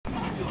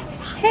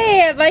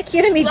I'd like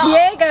you to meet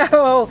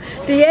Diego.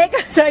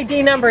 Diego's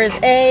ID number is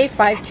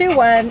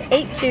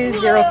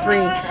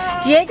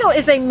A5218203. Diego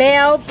is a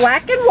male,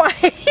 black and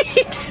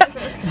white,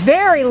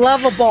 very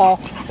lovable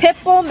pit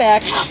bull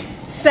mix,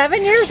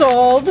 7 years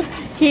old.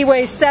 He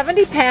weighs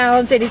 70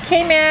 pounds, and he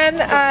came in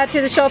to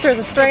the shelter as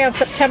a stray on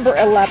September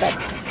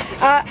 11th.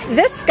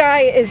 This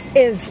guy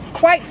is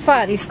quite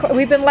fun.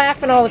 We've been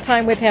laughing all the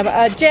time with him.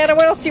 Jana,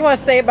 what else do you want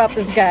to say about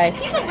this guy?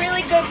 He's a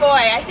really good boy.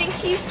 I think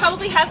he's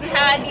probably hasn't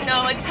had, you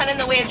know, a ton in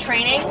the way of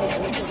training,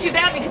 which is too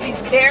bad because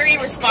he's very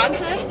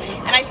responsive,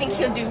 and I think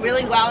he'll do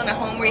really well in a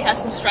home where he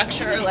has some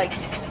structure, like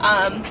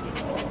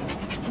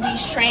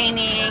leash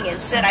training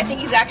and sit. I think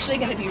he's actually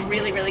going to be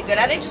really, really good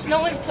at it. Just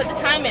no one's put the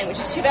time in, which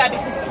is too bad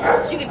because,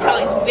 as you can tell,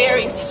 he's a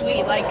very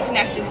sweet, like,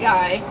 connected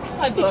guy.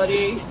 Hi,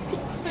 buddy.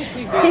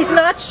 He's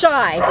not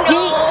shy.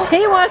 No.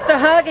 He wants to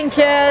hug and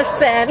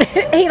kiss, and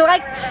he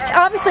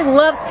obviously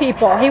loves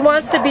people. He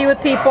wants to be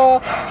with people.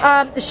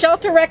 The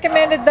shelter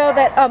recommended, though,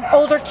 that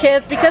older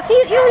kids, because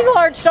he's a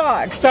large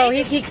dog, so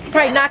he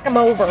probably knock him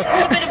over.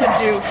 He's a bit of a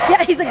doof.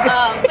 Yeah, he's a good.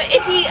 But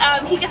if he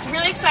gets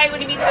really excited when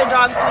he meets other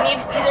dogs. So we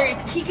need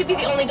he could be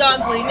the only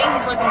dog. Believe me,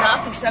 he's like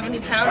enough. He's 70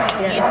 pounds. You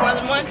don't need more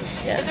than one.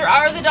 Yeah. If there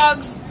are other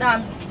dogs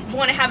who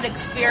want to have an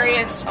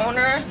experienced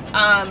owner.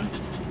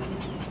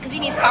 Because he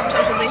needs proper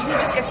socialization, he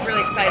just gets really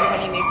excited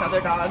when he meets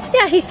other dogs.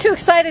 Yeah, he's too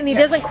excited and he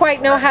doesn't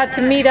quite know how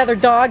to meet other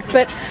dogs.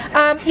 But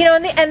you know,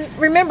 and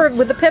remember,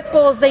 with the pit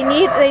bulls, they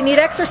need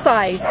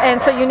exercise,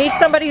 and so you need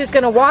somebody who's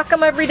going to walk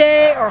them every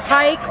day, or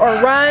hike, or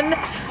run.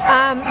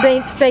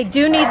 They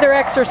do need their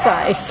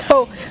exercise.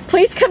 So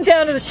please come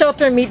down to the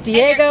shelter and meet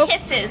Diego. And their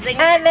kisses.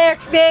 And they're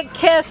big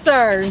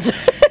kissers.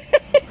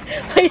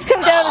 Please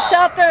come down to the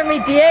shelter and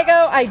meet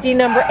Diego. ID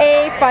number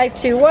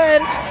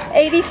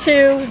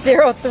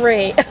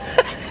A5218203.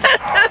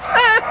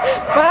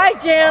 Bye,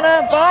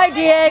 Jana. Bye,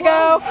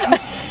 Diego.